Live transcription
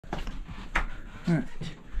Alright,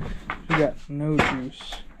 we got no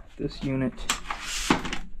juice at this unit.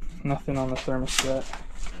 Nothing on the thermostat.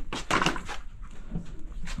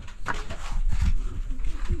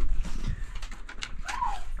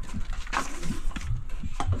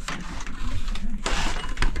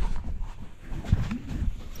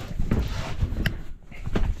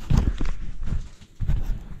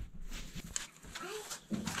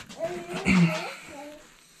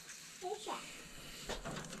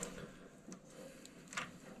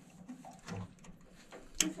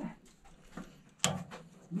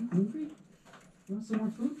 Hungry? You want some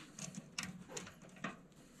more food?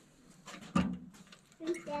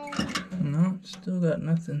 No, still got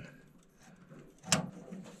nothing.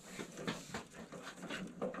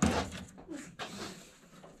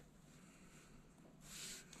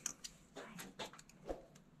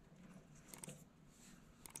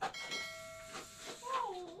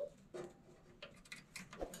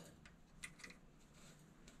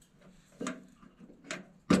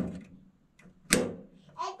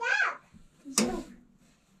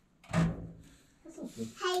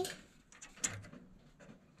 Hey.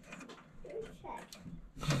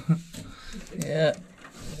 Yeah,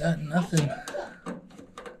 got nothing.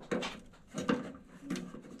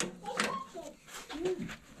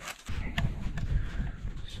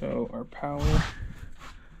 So our power,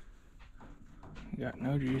 we got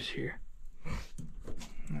no juice here.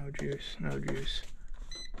 No juice, no juice.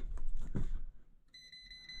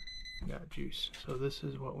 Got juice. So this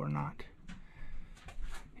is what we're not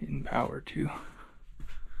getting power to.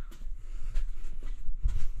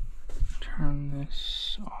 Turn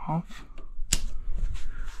this off.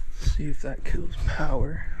 See if that kills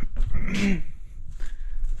power.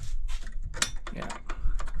 Yeah.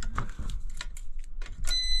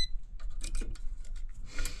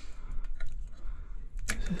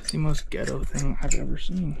 This is the most ghetto thing I've ever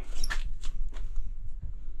seen.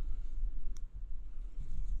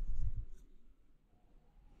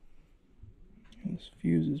 This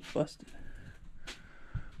fuse is busted.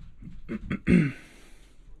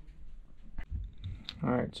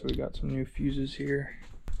 Alright, so we got some new fuses here.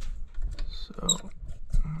 So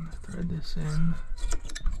I'm gonna thread this in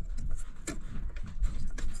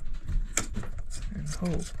and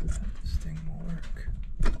hope that this thing will work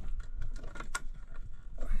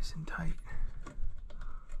nice and tight.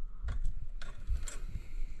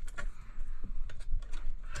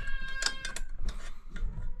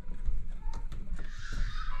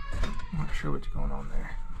 I'm not sure what's going on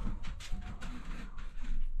there.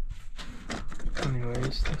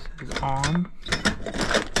 Anyways, this is on.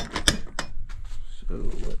 So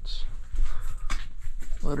let's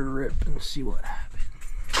let her rip and see what happens.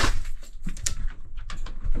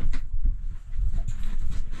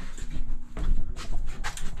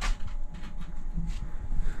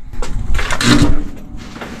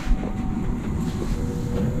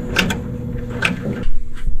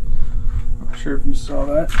 Not sure if you saw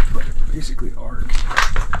that, but it basically arced.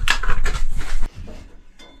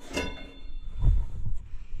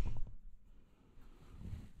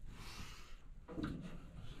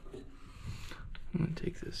 I'm going to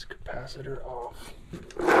take this capacitor off.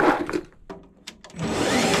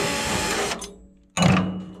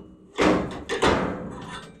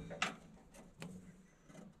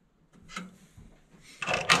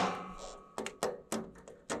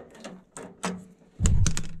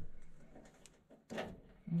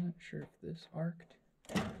 I'm not sure if this arced.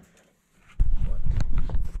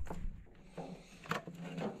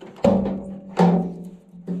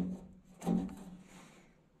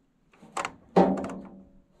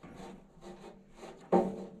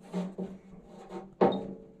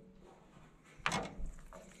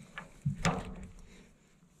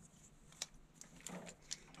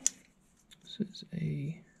 This is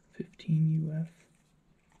a 15 UF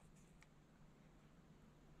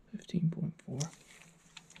 15.4.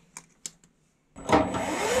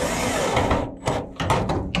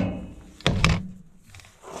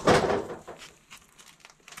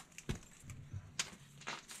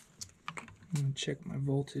 I'm gonna check my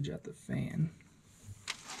voltage at the fan.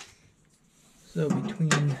 So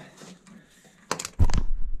between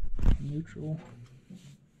neutral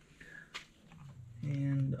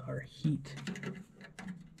and our heat.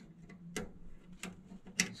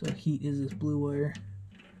 So heat is this blue wire,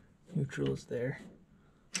 neutral is there.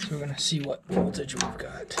 So we're gonna see what voltage we've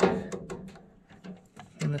got.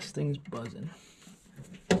 And this thing's buzzing.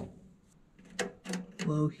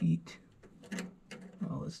 Low heat.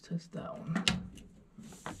 Well, let's test that one.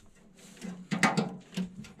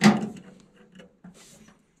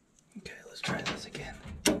 Okay, let's try this again.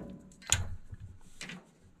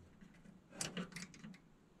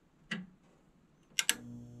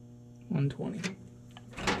 120.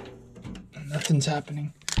 And nothing's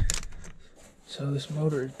happening. So this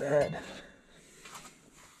motor is bad.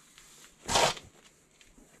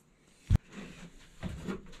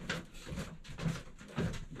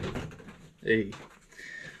 Hey.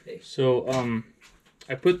 So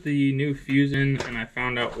I put the new fuse in and I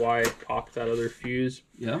found out why it popped that other fuse.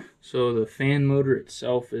 Yeah. So the fan motor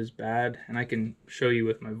itself is bad, and I can show you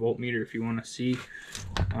with my voltmeter if you want to see,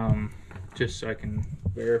 just so I can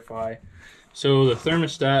verify. So the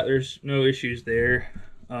thermostat, there's no issues there.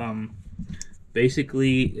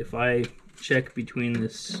 Basically, if I check between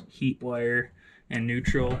this heat wire and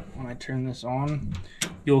neutral, when I turn this on,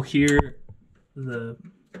 you'll hear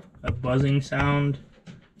a buzzing sound,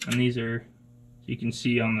 and these are, you can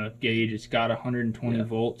see on the gauge, it's got 120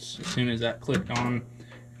 volts as soon as that clicked on.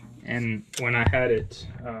 And when I had it,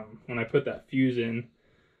 when I put that fuse in,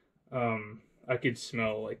 I could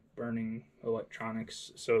smell like burning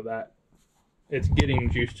electronics, so that it's getting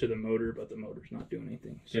juice to the motor, but the motor's not doing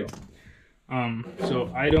anything. So,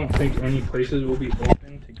 so I don't think any places will be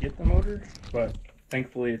open to get the motor, but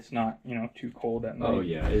thankfully it's not, you know, too cold at night. Oh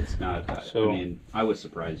yeah, it's not. So, I mean, I was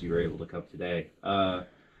surprised you were able to come today.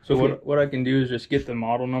 So what I can do is just get the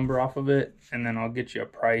model number off of it, and then I'll get you a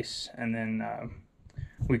price, and then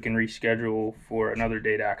we can reschedule for another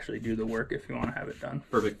day to actually do the work if you want to have it done.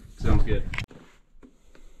 Perfect. Sounds good.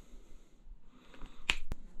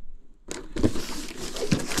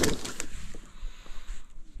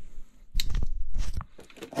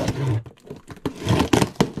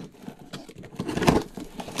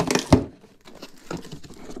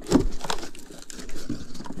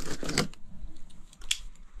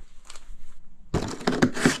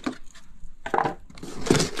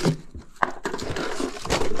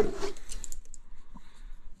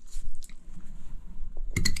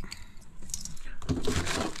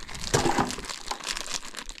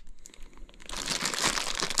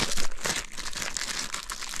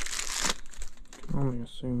 I'm gonna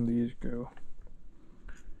assume these go.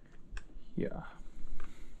 Yeah.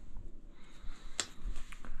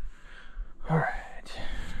 All right.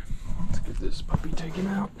 Let's get this puppy taken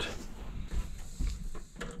out.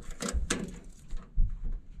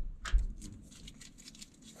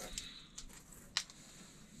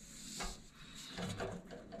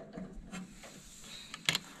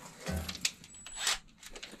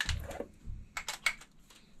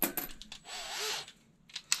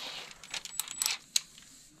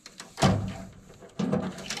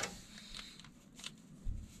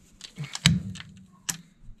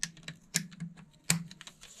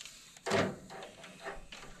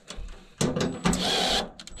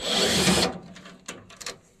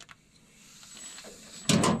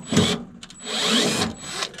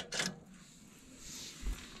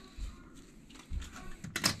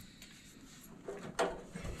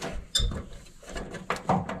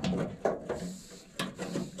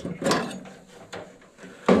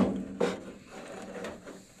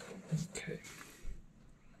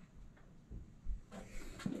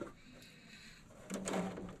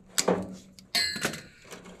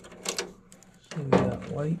 So we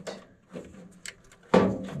got white,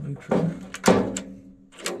 neutral,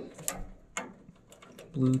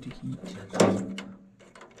 blue to heat,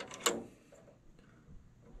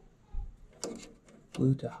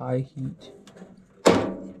 blue to high heat,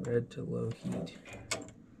 red to low heat,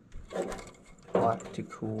 black to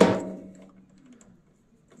cool,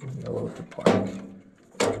 and yellow to park.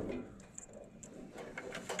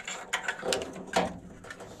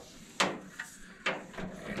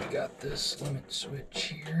 Got this limit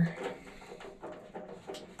switch here.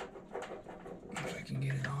 If I can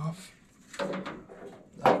get it off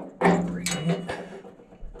without breaking it.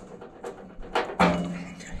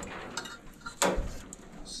 Okay.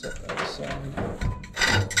 Set that aside.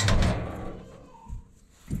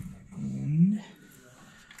 And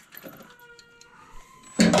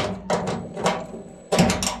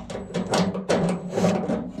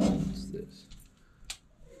what's this?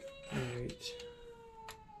 Alright.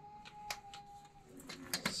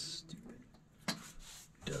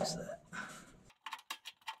 Does that.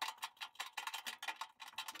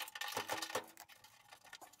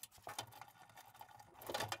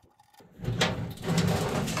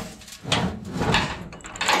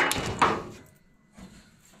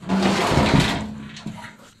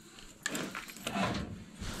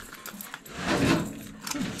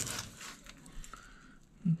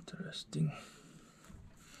 Interesting.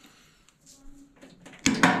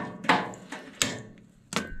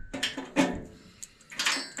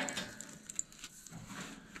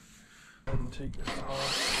 Take this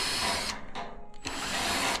off.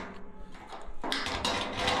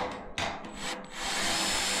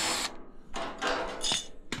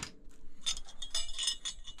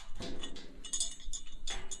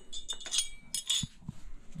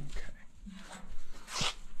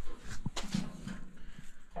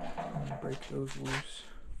 break those loose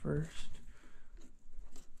first.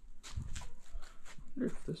 I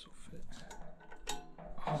wonder if this will fit.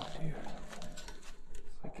 Oh, dude.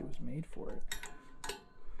 It's like it was made for it.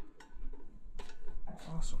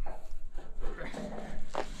 Awesome.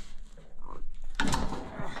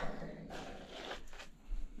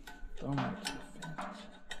 Thumb might be fit.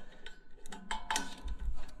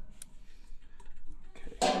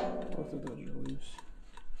 Okay, both of those are loose.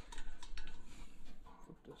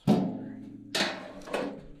 Flip this over.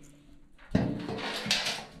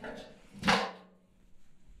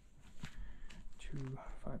 2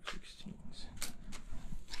 5/16.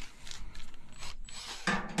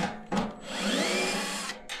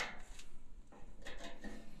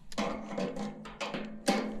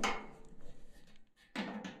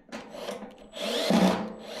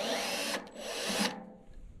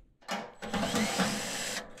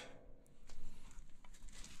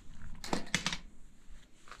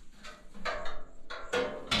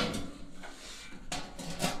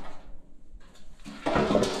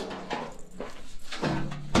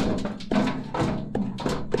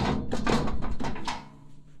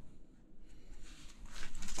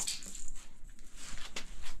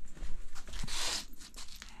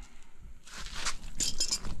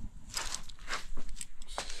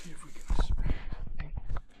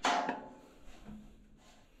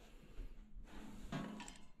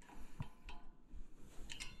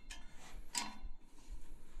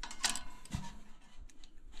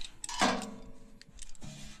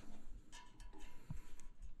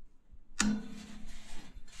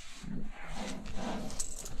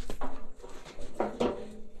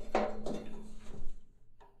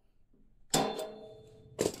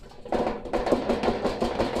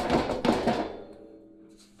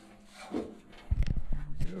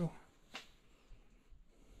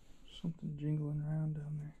 Something jingling around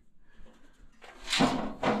down there.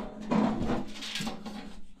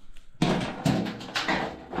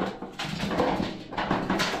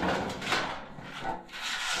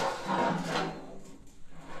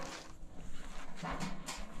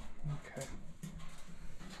 Okay.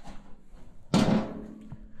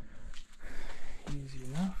 Easy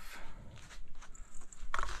enough.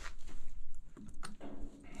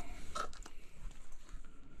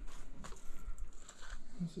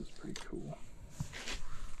 This is pretty cool.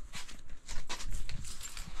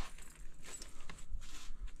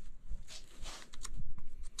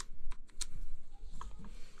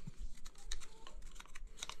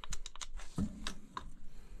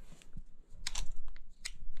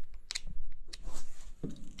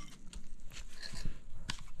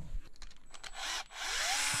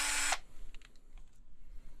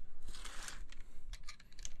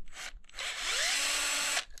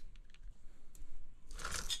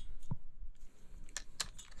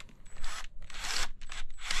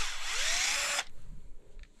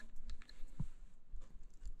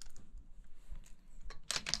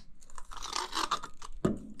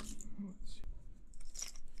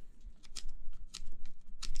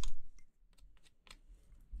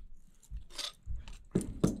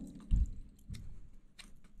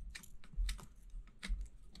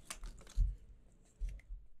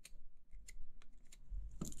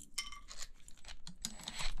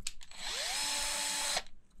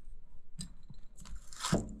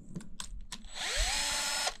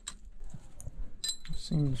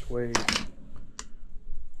 Seems way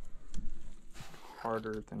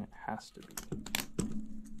harder than it has to be.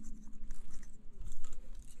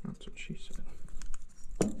 That's what she said.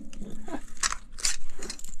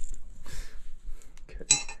 Okay.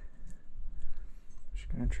 Just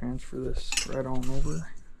gonna transfer this right on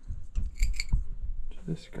over to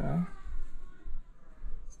this guy.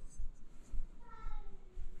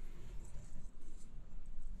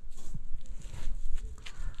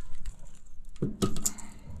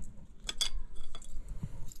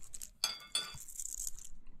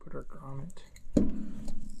 Put our grommet. There's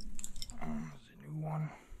a new one.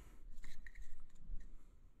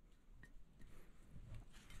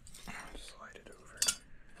 Slide it over.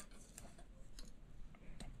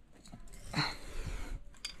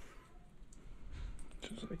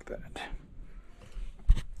 Just like that.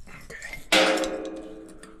 Okay.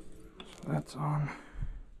 So that's on.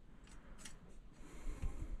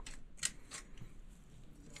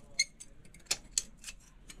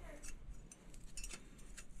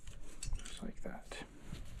 Like that.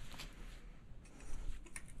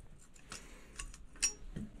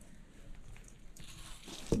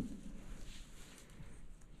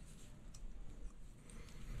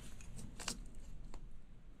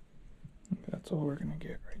 That's all we're gonna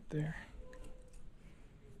get right there.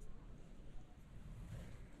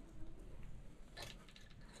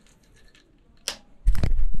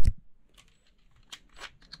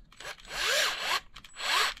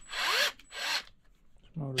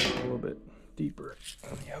 deeper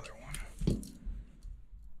than the other one.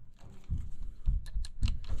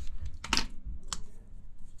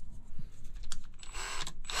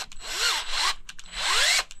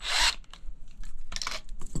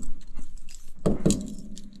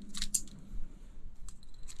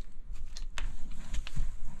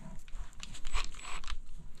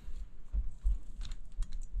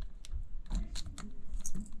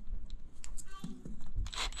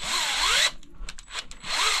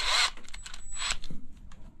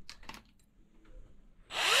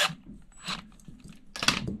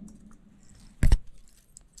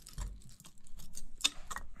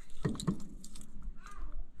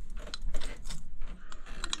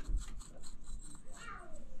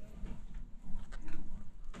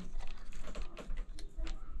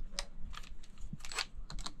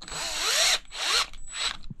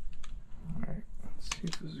 See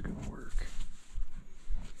if this is going to work.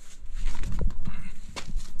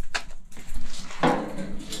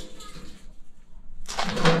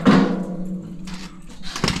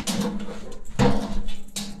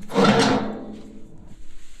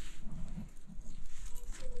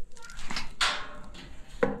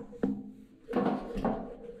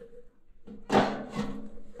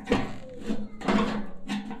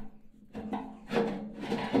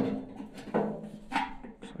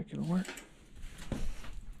 Looks like it'll work.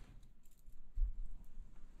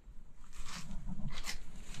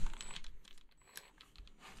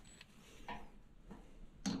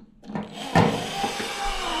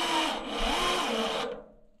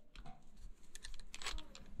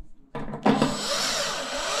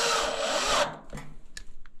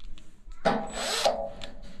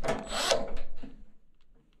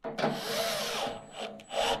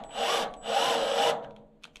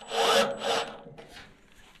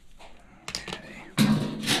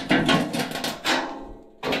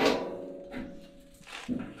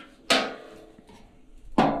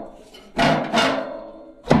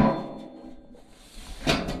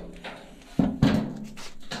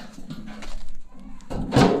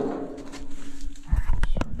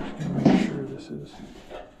 Is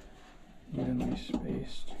evenly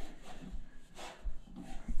spaced.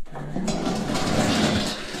 There.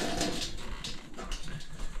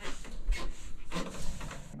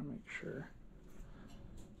 Gonna make sure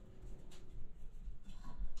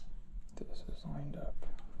this is lined up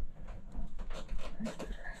right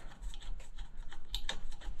there.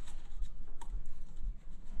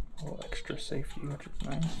 A little extra safety, which is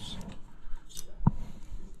nice.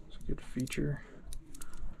 It's a good feature.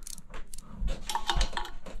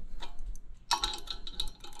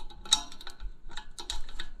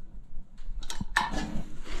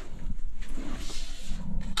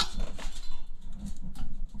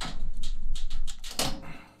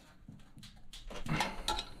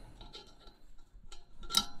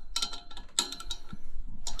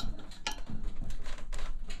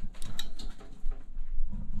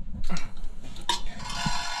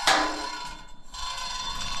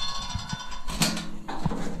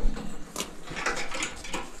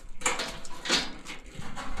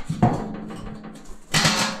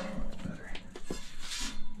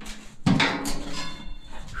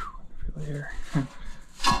 There. That's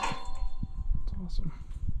awesome.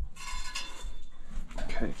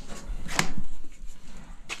 Okay.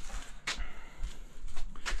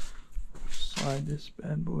 Slide this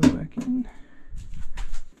bad boy back in.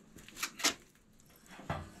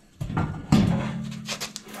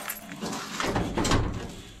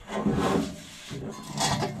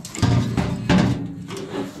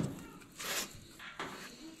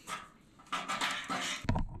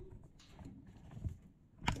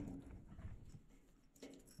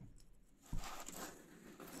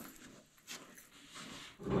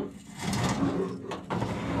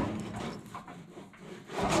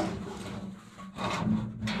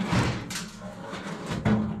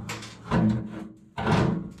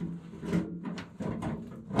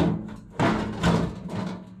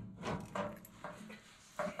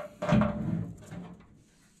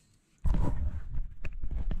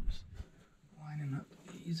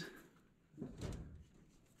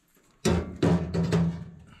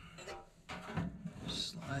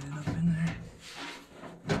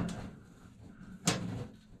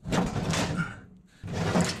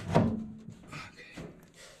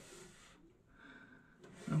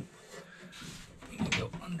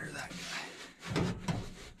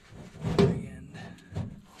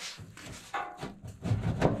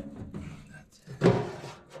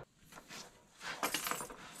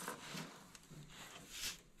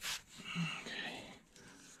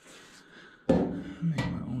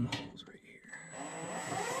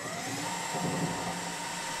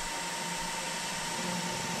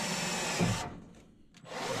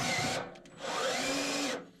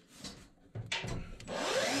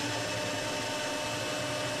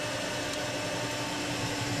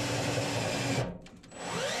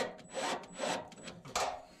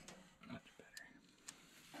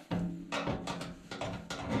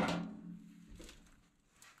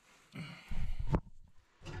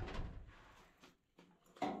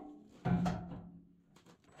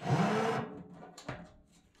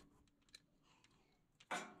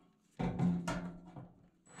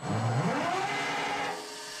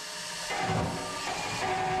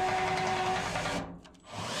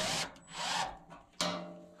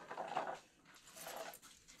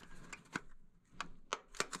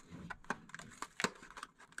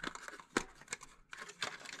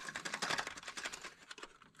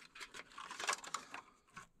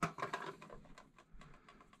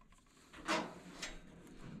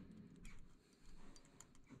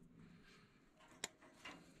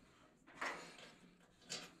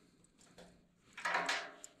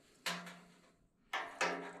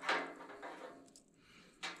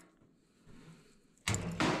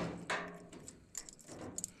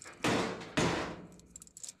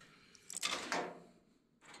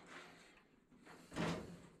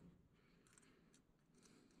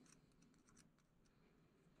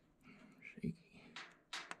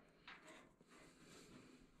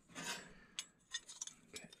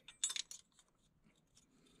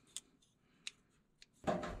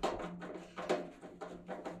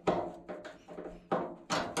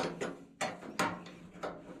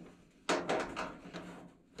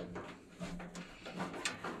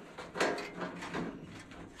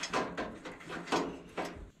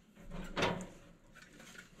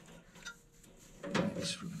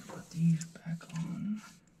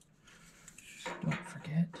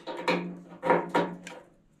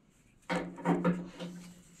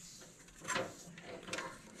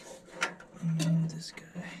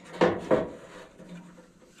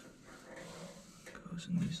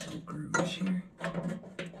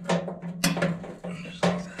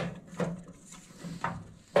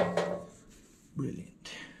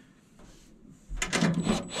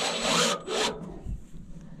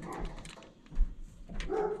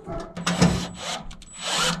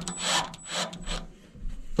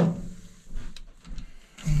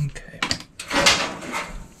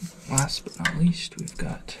 last but not least, we've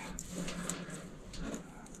got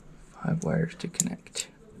 5 wires to connect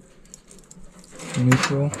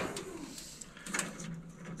neutral.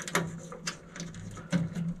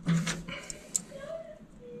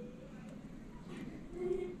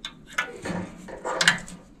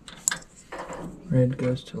 Red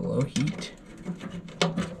goes to low heat.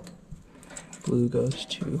 Blue goes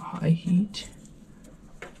to high heat.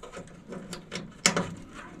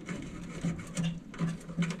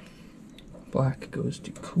 Black goes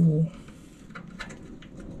to cool.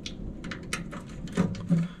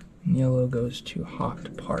 And yellow goes to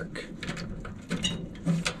hot park.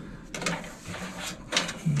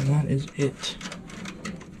 And that is it.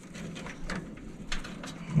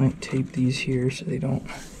 I might tape these here so they don't.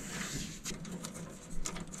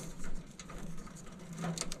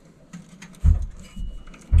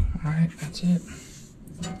 Alright, that's it.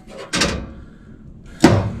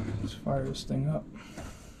 Let's fire this thing up.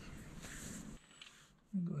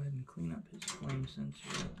 I'll go ahead and clean up his flame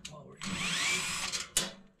sensor while we're here.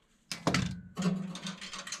 Look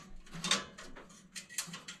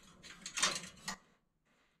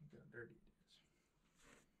how dirty it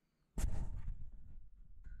is.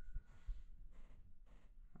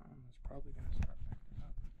 It's probably going to start acting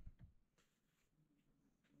up.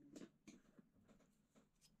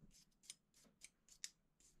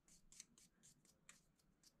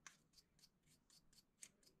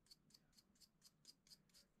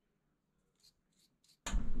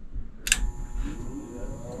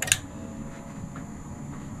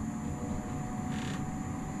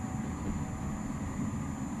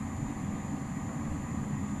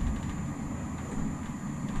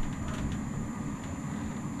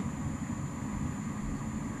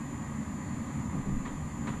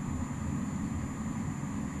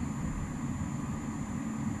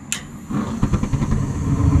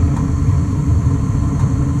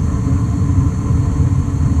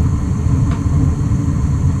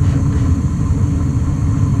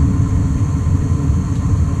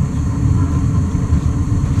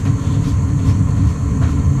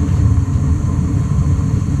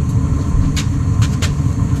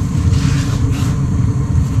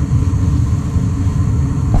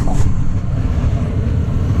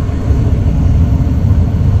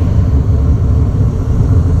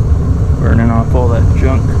 All that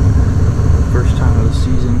junk first time of the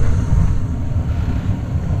season.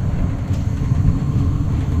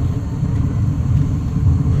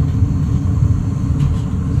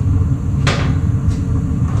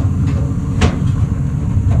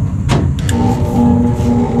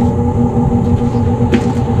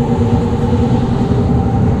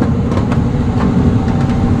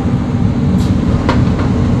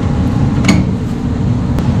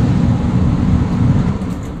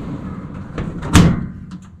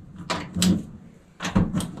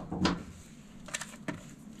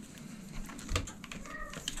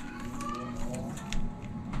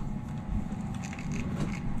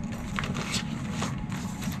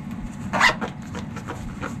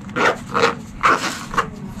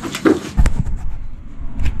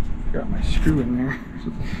 Got my screw in there.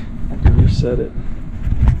 I have to reset it.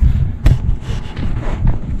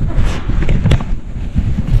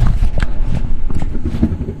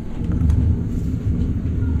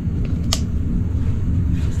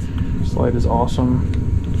 This light is awesome.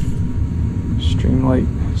 Streamlight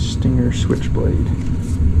Stinger switchblade.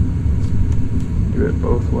 Do it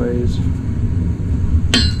both ways.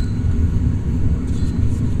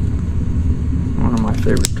 One of my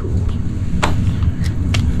favorite tools.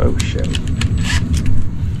 Faux show.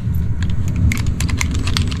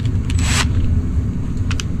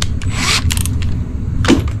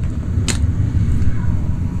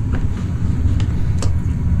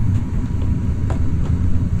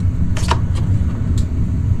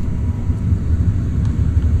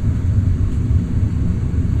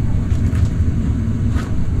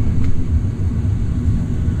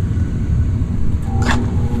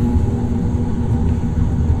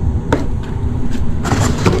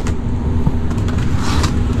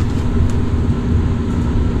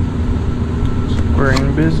 We're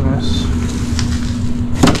in business.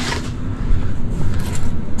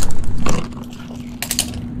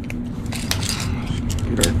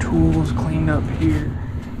 Get our tools cleaned up here.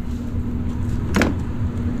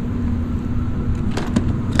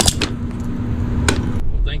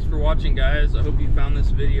 Well, thanks for watching, guys. I hope you found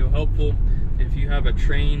this video helpful. If you have a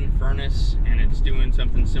Trane furnace and it's doing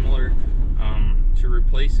something similar, to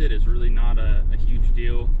replace it is really not a huge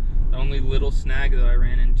deal. The only little snag that I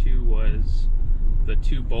ran into was the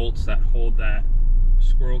 2 bolts that hold that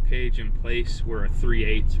squirrel cage in place were a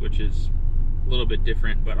 3/8, which is a little bit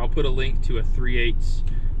different, but I'll put a link to a 3/8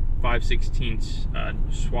 5/16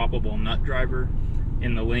 swappable nut driver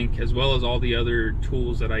in the link, as well as all the other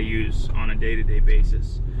tools that I use on a day-to-day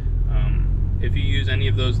basis. If you use any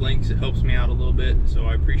of those links, it helps me out a little bit, so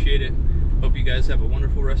I appreciate it. Hope you guys have a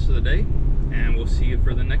wonderful rest of the day, and we'll see you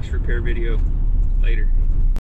for the next repair video later.